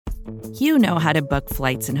You know how to book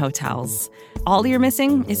flights and hotels. All you're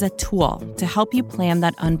missing is a tool to help you plan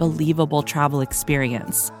that unbelievable travel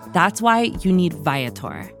experience. That's why you need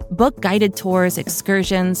Viator. Book guided tours,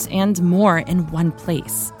 excursions, and more in one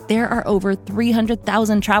place. There are over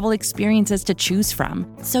 300,000 travel experiences to choose from,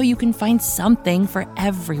 so you can find something for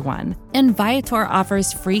everyone. And Viator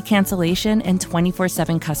offers free cancellation and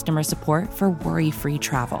 24/7 customer support for worry-free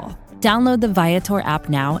travel. Download the Viator app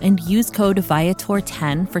now and use code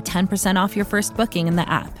Viator10 for 10% off your first booking in the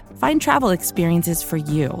app. Find travel experiences for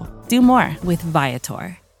you. Do more with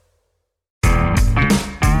Viator.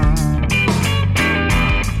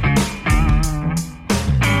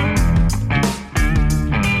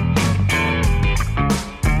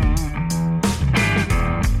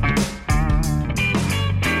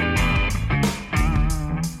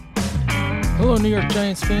 Hello, New York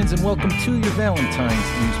Giants fans, and welcome to your Valentine's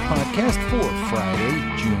News Podcast for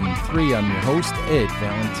Friday, June 3. I'm your host, Ed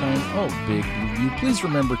Valentine of Big Blue View. Please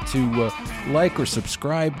remember to like or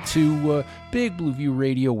subscribe to Big Blue View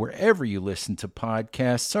Radio wherever you listen to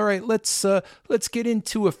podcasts. All right, let's get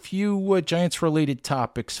into a few Giants-related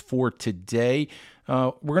topics for today.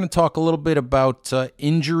 We're going to talk a little bit about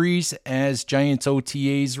injuries as Giants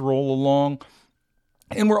OTAs roll along,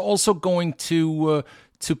 and we're also going to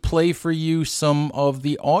play for you some of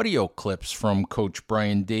the audio clips from Coach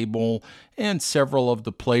Brian Daboll and several of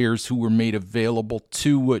the players who were made available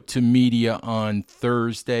to media on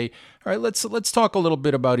Thursday. All right, let's talk a little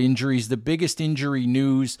bit about injuries. The biggest injury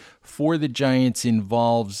news for the Giants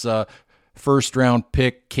involves first-round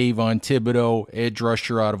pick Kayvon Thibodeaux, edge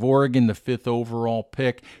rusher out of Oregon, the 5th overall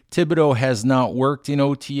pick. Thibodeaux has not worked in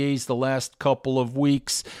OTAs the last couple of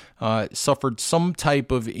weeks, suffered some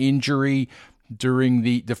type of injury during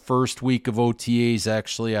the first week of OTAs.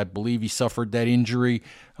 Actually, I believe he suffered that injury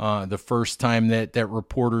the first time that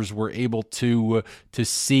reporters were able to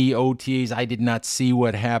see OTAs. I did not see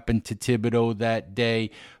what happened to Thibodeaux that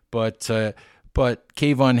day, but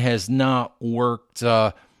Kayvon has not worked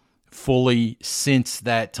fully since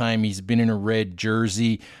that time. He's been in a red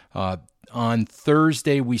jersey. On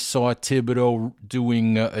Thursday, we saw Thibodeaux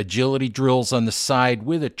doing agility drills on the side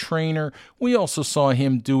with a trainer. We also saw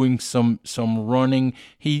him doing some running.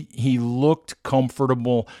 He looked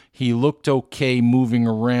comfortable. He looked okay moving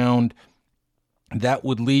around. That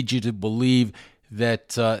would lead you to believe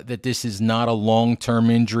that this is not a long-term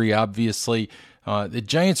injury. Obviously, the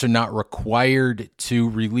Giants are not required to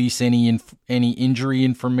release any injury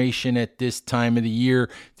information at this time of the year.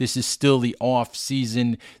 This is still the off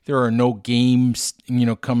season. There are no games,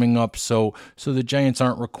 coming up, so the Giants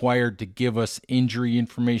aren't required to give us injury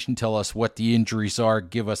information, tell us what the injuries are,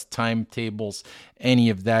 give us timetables, any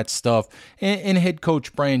of that stuff. And head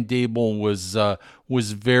coach Brian Daboll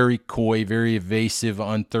was very coy, very evasive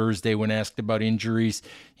on Thursday when asked about injuries.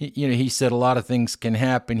 He said a lot of things can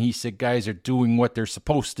happen. He said guys are doing what they're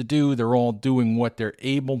supposed to do. They're all doing what they're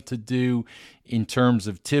able to do. In terms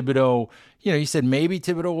of Thibodeaux, he said maybe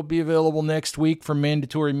Thibodeaux will be available next week for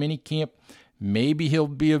mandatory minicamp. Maybe he'll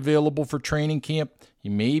be available for training camp.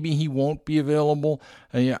 Maybe he won't be available.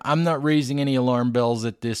 I'm not raising any alarm bells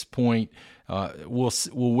at this point. We'll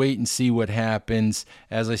wait and see what happens.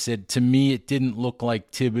 As I said, to me, it didn't look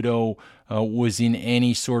like Thibodeaux was in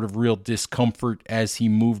any sort of real discomfort as he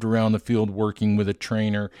moved around the field working with a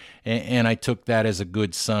trainer, and I took that as a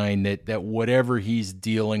good sign that whatever he's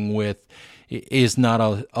dealing with is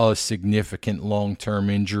not a significant long-term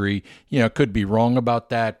injury. Could be wrong about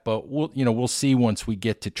that, but we'll see once we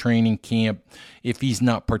get to training camp. If he's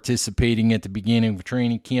not participating at the beginning of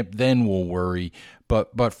training camp, then we'll worry.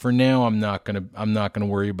 But for now, I'm not gonna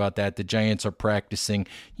worry about that. The Giants are practicing,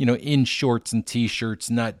 in shorts and t-shirts,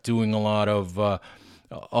 not doing a lot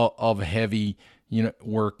of heavy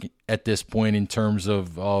work at this point in terms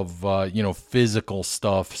of physical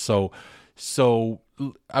stuff. So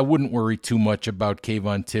I wouldn't worry too much about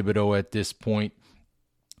Kayvon Thibodeaux at this point.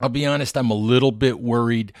 I'll be honest, I'm a little bit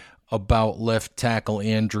worried about left tackle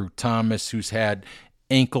Andrew Thomas, who's had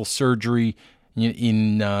ankle surgery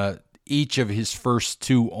in each of his first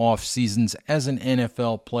 2 off seasons as an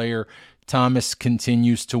NFL player. Thomas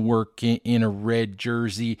continues to work in a red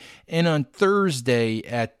jersey. And on Thursday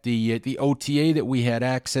at the OTA that we had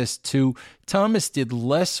access to, Thomas did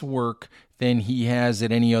less work than he has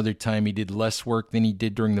at any other time. He did less work than he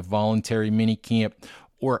did during the voluntary minicamp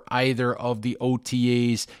or either of the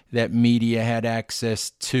OTAs that media had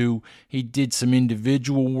access to. He did some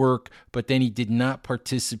individual work, but then he did not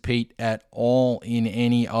participate at all in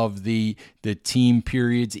any of the team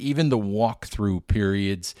periods, even the walkthrough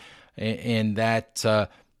periods. And that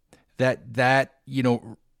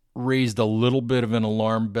raised a little bit of an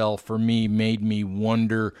alarm bell for me, made me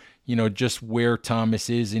wonder, just where Thomas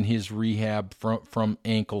is in his rehab from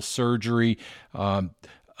ankle surgery.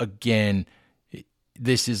 Again,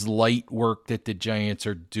 this is light work that the Giants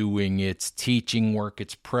are doing. It's teaching work.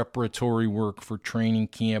 It's preparatory work for training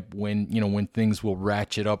camp when things will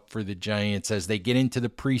ratchet up for the Giants as they get into the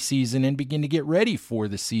preseason and begin to get ready for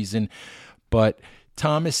the season. But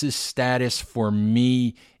Thomas's status for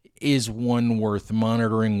me is one worth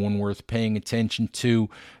monitoring, one worth paying attention to.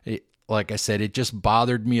 Like I said, it just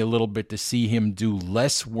bothered me a little bit to see him do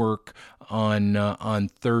less work on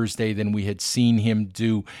Thursday than we had seen him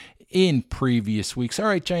do in previous weeks. All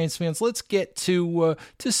right, Giants fans, let's get to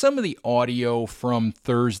some of the audio from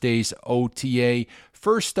Thursday's OTA.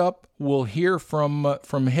 First up, we'll hear from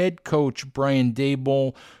head coach Brian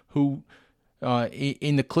Daboll, who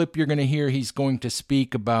in the clip you're going to hear, he's going to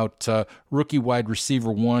speak about rookie wide receiver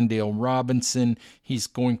Wan'Dale Robinson. He's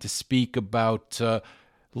going to speak about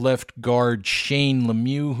left guard Shane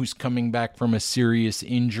Lemieux, who's coming back from a serious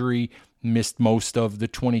injury, missed most of the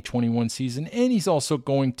 2021 season, and he's also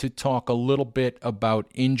going to talk a little bit about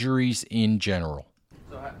injuries in general.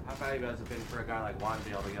 So how valuable has it been for a guy like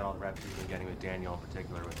Wan'Dale to get all the reps he's been getting with Daniel in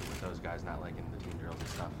particular, with those guys not like in the team drills and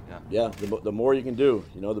stuff? Yeah, the more you can do,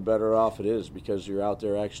 the better off it is because you're out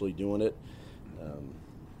there actually doing it.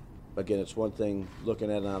 Again, it's one thing looking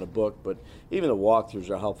at it on a book, but even the walkthroughs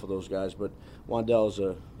are helpful for those guys. But Wan'Dale's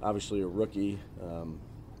obviously a rookie.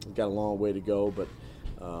 Got a long way to go, but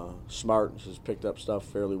smart, has picked up stuff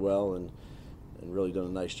fairly well and really done a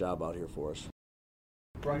nice job out here for us.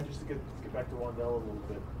 Brian, just to get back to Wan'Dale a little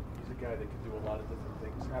bit, he's a guy that can do a lot of different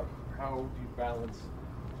things. How do you balance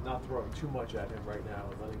not throwing too much at him right now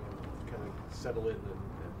and letting him kind of settle in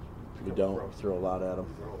and We don't throw a lot at him.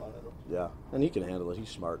 Yeah, and he can handle it. He's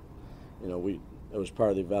smart. It was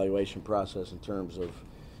part of the evaluation process in terms of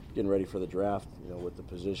getting ready for the draft, with the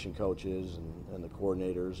position coaches and the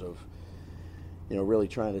coordinators of, really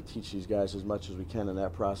trying to teach these guys as much as we can in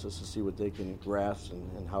that process to see what they can grasp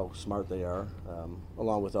and how smart they are,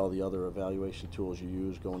 along with all the other evaluation tools you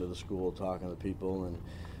use, going to the school, talking to people, and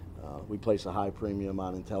we place a high premium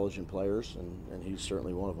on intelligent players, and he's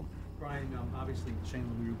certainly one of them. Brian, obviously Shane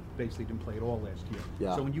Lemieux basically didn't play at all last year.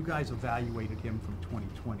 Yeah. So when you guys evaluated him from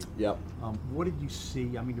 2020, yep. What did you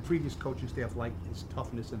see? I mean, the previous coaching staff liked his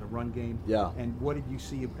toughness in the run game. Yeah. And what did you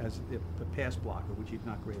see as the pass blocker, which he's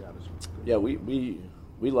not great at as well? Yeah,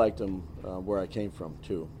 we liked him where I came from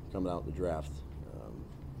too, coming out in the draft.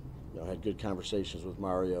 Had good conversations with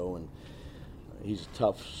Mario, and he's a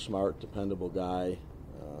tough, smart, dependable guy.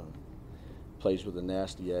 Plays with a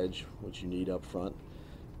nasty edge, which you need up front.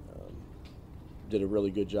 Did a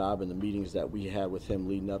really good job in the meetings that we had with him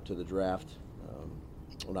leading up to the draft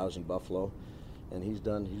when I was in Buffalo, and he's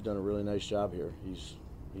done a really nice job here. He's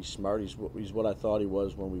smart. He's what I thought he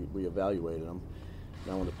was when we evaluated him.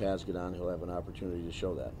 Now when the pads get on, he'll have an opportunity to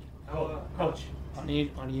show that. Coach, on the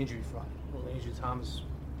injury front, will Andrew Thomas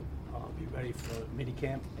be ready for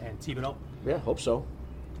minicamp and Thibodeau? Yeah, hope so.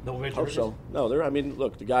 No red Hope jerseys? so. No,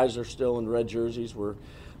 look, the guys are still in red jerseys.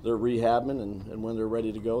 They're rehabbing, and when they're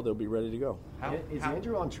ready to go, they'll be ready to go. Is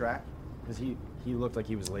Andrew on track? Because he looked like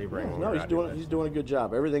he was laboring. No, he's doing a good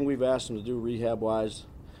job. Everything we've asked him to do rehab-wise,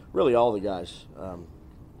 really all the guys,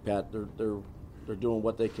 Pat, they're doing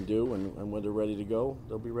what they can do, and when they're ready to go,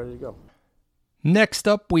 they'll be ready to go. Next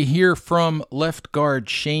up, we hear from left guard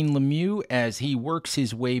Shane Lemieux as he works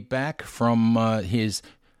his way back from his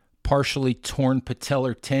partially torn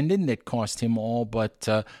patellar tendon that cost him all but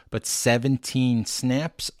 17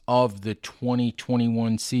 snaps of the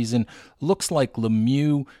 2021 season. Looks like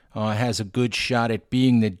Lemieux has a good shot at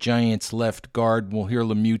being the Giants' left guard. We'll hear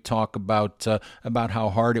Lemieux talk about how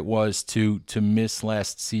hard it was to miss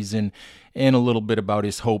last season and a little bit about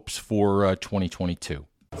his hopes for 2022.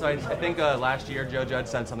 So I think last year Joe Judge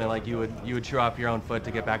said something like you would chew off your own foot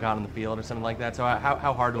to get back out on the field or something like that. So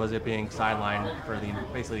how hard was it being sidelined for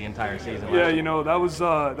basically the entire season? Yeah, that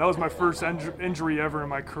was my first injury ever in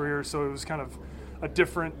my career, so it was kind of a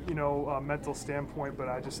different mental standpoint. But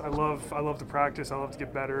I love to practice. I love to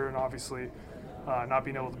get better, and obviously not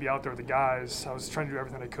being able to be out there with the guys, I was trying to do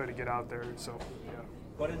everything I could to get out there. So yeah.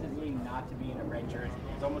 What does it mean not to be in a red jersey?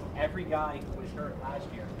 Because almost every guy who was hurt last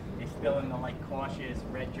year is still in the cautious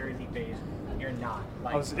red jersey phase. You're not.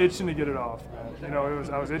 I was itching to get it off.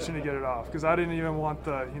 I was itching to get it off because I didn't even want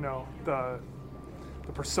the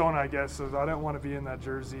persona, I guess. So I didn't want to be in that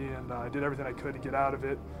jersey, and I did everything I could to get out of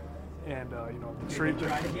it. And the Did they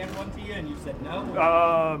try to get one to you, and you said no?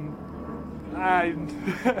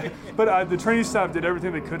 The training staff did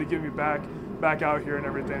everything they could to get me back. back out here and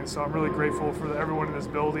everything. So I'm really grateful for everyone in this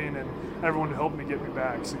building and everyone who helped me get me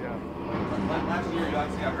back. So yeah. Last year, you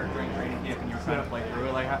obviously got hurt during training camp, and you were trying to play through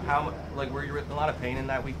it. Like, were you in a lot of pain in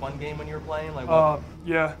that Week 1 game when you were playing? Like,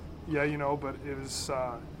 yeah, but it was,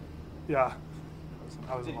 yeah.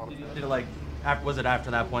 I was a lot of pain. Did it was it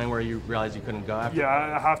after that point where you realized you couldn't go? After?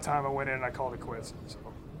 Yeah, at halftime I went in and I called it quits. So,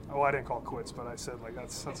 well, I didn't call it quits, but I said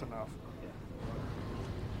that's enough.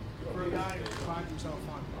 For a guy who finds himself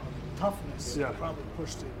on toughness, yeah. probably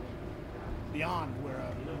pushed it beyond where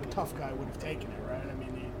a tough guy would have taken it, right? I mean,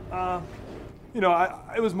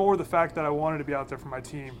 it was more the fact that I wanted to be out there for my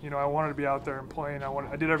team. I wanted to be out there and playing.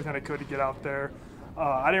 I did everything I could to get out there.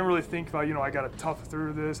 I didn't really think about, I got to tough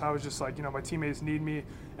through this. I was just like, my teammates need me,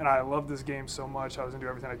 and I love this game so much. I was going to do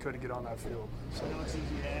everything I could to get on that field. So I know it's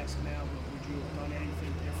easy to ask now, but would you have done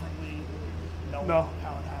anything differently? No.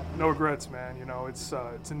 How it happened? No regrets, man. It's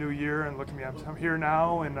a new year, and look at me. I'm here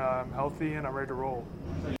now, and I'm healthy, and I'm ready to roll.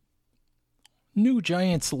 New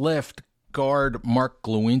Giants left guard Mark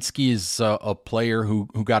Glowinski is a player who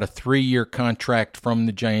got a 3-year contract from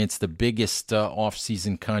the Giants, the biggest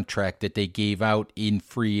offseason contract that they gave out in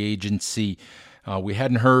free agency. We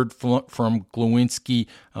hadn't heard from Glowinski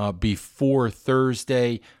before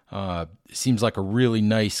Thursday. Seems like a really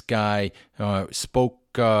nice guy.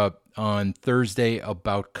 Spoke on Thursday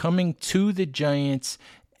about coming to the Giants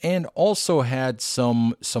and also had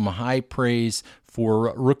some high praise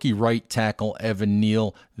for rookie right tackle Evan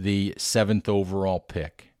Neal, the 7th overall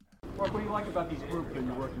pick. Mark, what do you like about these group that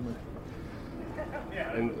you're working with?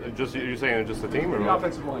 And you're saying just the team? Or the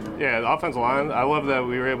offensive line. Yeah, the offensive line. I love that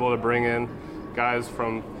we were able to bring in guys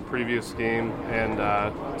from previous scheme and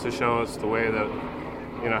to show us the way that,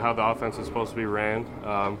 how the offense is supposed to be ran.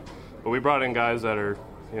 But we brought in guys that are,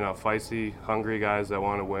 feisty, hungry guys that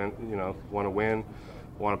want to win,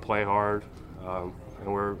 want to play hard.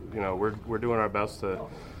 And we're doing our best to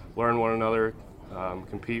learn one another,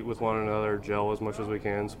 compete with one another, gel as much as we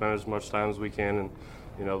can, spend as much time as we can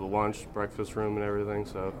in, the lunch, breakfast room, and everything.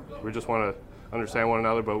 So we just want to understand one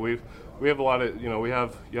another. But we have a lot of, we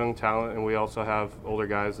have young talent, and we also have older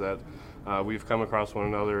guys that we've come across one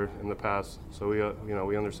another in the past. So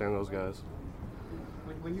we understand those guys.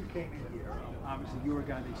 When you came in here, obviously you were a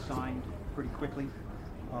guy they signed pretty quickly.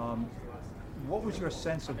 What was your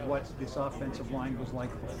sense of what this offensive line was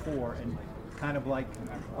like before, and kind of like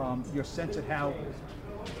your sense of how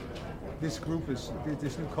this group this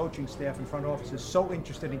new coaching staff and front office is so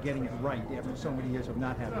interested in getting it right after so many years of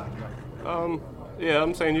not having it right? Yeah,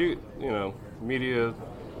 I'm saying media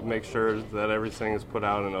make sure that everything is put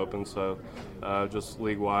out and open. So just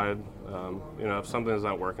league wide, if something is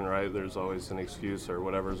not working right, there's always an excuse or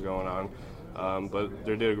whatever's going on. But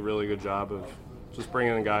they did a really good job of just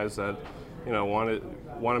bringing in guys that want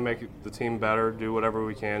to make the team better, do whatever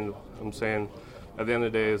we can. I'm saying at the end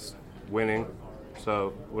of the day is winning.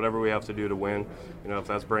 So whatever we have to do to win, if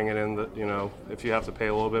that's bringing in if you have to pay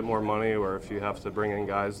a little bit more money, or if you have to bring in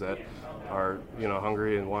guys that are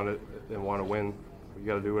hungry and want to win, you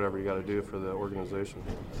got to do whatever you got to do for the organization.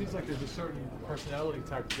 It seems like there's a certain personality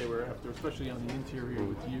type that they were after, especially on the interior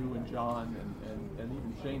with you and John, and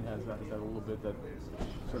even Shane has that a little bit, that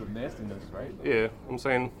sort of nastiness, right? Yeah, I'm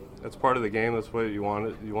saying that's part of the game. That's what you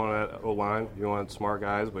want. You want that O-line. You want smart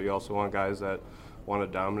guys, but you also want guys that want to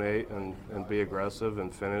dominate and be aggressive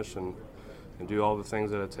and finish and do all the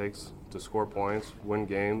things that it takes to score points, win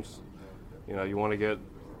games. You want to get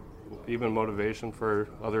even motivation for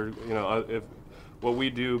other, if what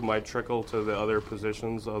we do might trickle to the other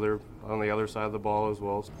positions on the other side of the ball as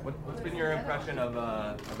well. What's been your impression of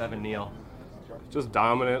Evan Neal? Just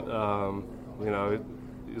dominant.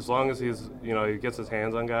 As long as he gets his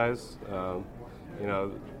hands on guys,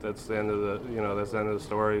 that's the end of the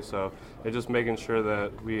story. So it's just making sure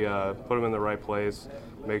that we put him in the right place,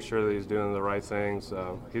 make sure that he's doing the right things.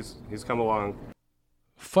 He's come along.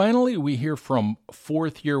 Finally, we hear from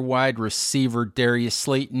 4th-year wide receiver Darius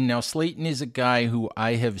Slayton. Now, Slayton is a guy who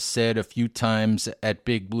I have said a few times at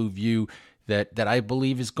Big Blue View that I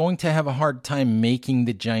believe is going to have a hard time making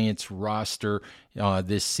the Giants roster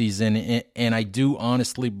this season. And I do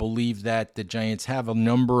honestly believe that the Giants have a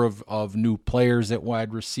number of new players at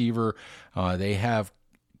wide receiver. They have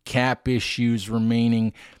cap issues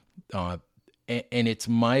remaining. And it's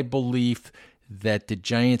my belief that the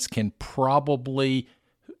Giants can probably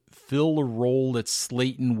fill a role that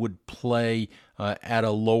Slayton would play at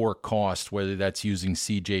a lower cost, whether that's using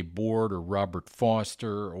C.J. Board or Robert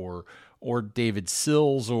Foster or David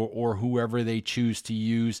Sills or whoever they choose to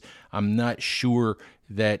use. I'm not sure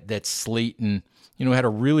that Slayton, had a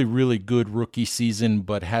really, really good rookie season,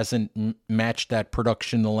 but hasn't matched that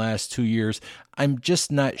production the last 2 years. I'm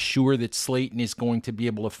just not sure that Slayton is going to be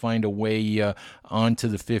able to find a way onto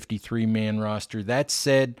the 53-man roster. That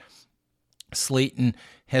said, Slayton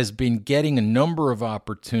has been getting a number of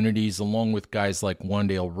opportunities along with guys like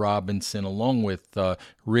Wan'Dale Robinson, along with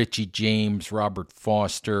Richie James, Robert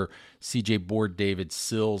Foster, C.J. Board, David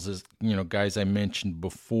Sills, as guys I mentioned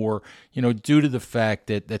before, due to the fact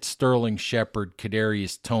that Sterling Shepard,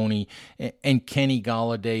 Kadarius Toney, and Kenny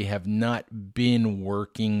Golladay have not been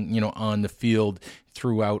working, on the field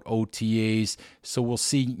throughout OTAs. So we'll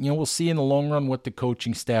see in the long run what the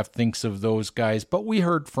coaching staff thinks of those guys. But we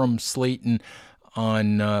heard from Slayton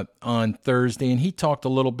on Thursday, and he talked a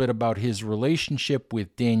little bit about his relationship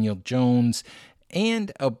with Daniel Jones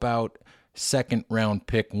and about second-round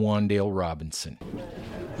pick Wan'Dale Robinson.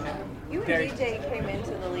 You and DJ came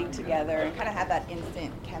into the league together and kind of had that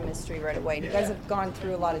instant chemistry right away. You guys have gone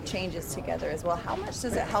through a lot of changes together as well. How much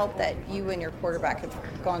does it help that you and your quarterback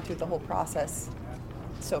have gone through the whole process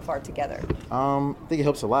so far together? I think it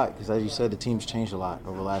helps a lot because, as you said, the team's changed a lot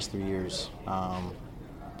over the last 3 years.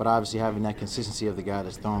 But obviously having that consistency of the guy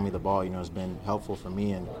that's throwing me the ball, has been helpful for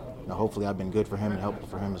me, and hopefully I've been good for him and helpful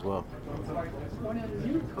for him as well. When a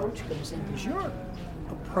new coach comes in, does your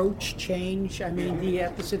approach change? I mean, do you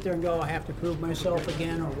have to sit there and go, I have to prove myself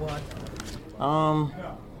again, or what?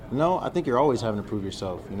 No, I think you're always having to prove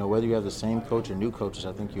yourself. Whether you have the same coach or new coaches,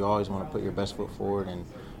 I think you always want to put your best foot forward and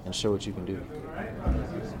show what you can do.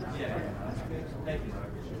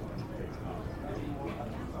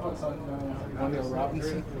 Wan'Dale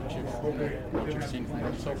Robinson, what you've seen from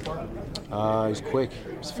him so far? He's quick,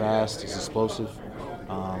 he's fast, he's explosive.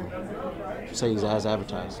 Say he's as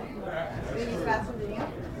advertised. He's faster than you?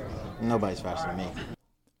 Nobody's faster than me.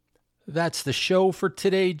 That's the show for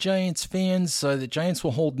today, Giants fans. The Giants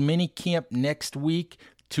will hold minicamp next week,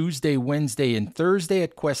 Tuesday, Wednesday, and Thursday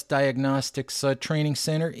at Quest Diagnostics Training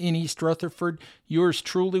Center in East Rutherford. Yours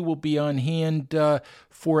truly will be on hand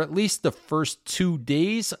for at least the first 2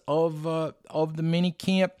 days of the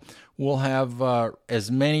minicamp. We'll have as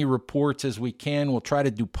many reports as we can. We'll try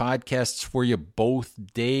to do podcasts for you both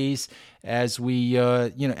days as we,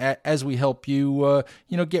 as we help you,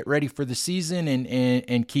 get ready for the season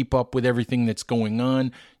and keep up with everything that's going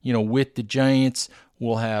on, with the Giants.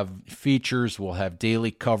 We'll have features. We'll have daily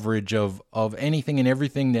coverage of anything and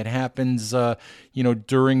everything that happens,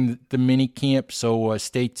 during the mini camp. So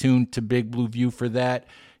stay tuned to Big Blue View for that.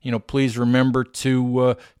 Please remember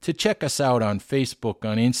to check us out on Facebook,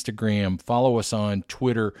 on Instagram, follow us on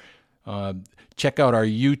Twitter, check out our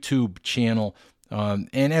YouTube channel.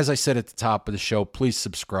 And as I said at the top of the show, please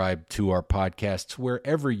subscribe to our podcasts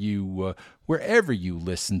wherever you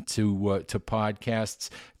listen to podcasts.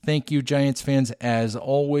 Thank you, Giants fans, as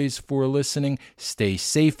always, for listening. Stay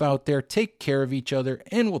safe out there. Take care of each other,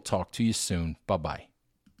 and we'll talk to you soon. Bye-bye.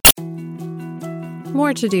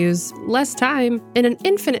 More to-dos, less time, and an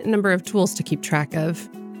infinite number of tools to keep track of.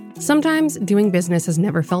 Sometimes doing business has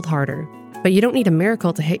never felt harder, but you don't need a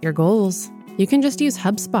miracle to hit your goals. You can just use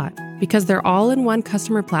HubSpot, because their all-in-one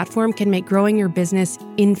customer platform can make growing your business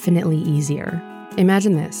infinitely easier.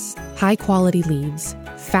 Imagine this: high-quality leads,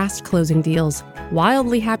 fast closing deals,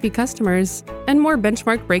 wildly happy customers, and more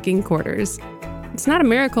benchmark-breaking quarters. It's not a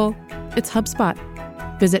miracle, it's HubSpot.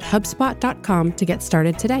 Visit HubSpot.com to get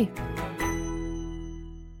started today.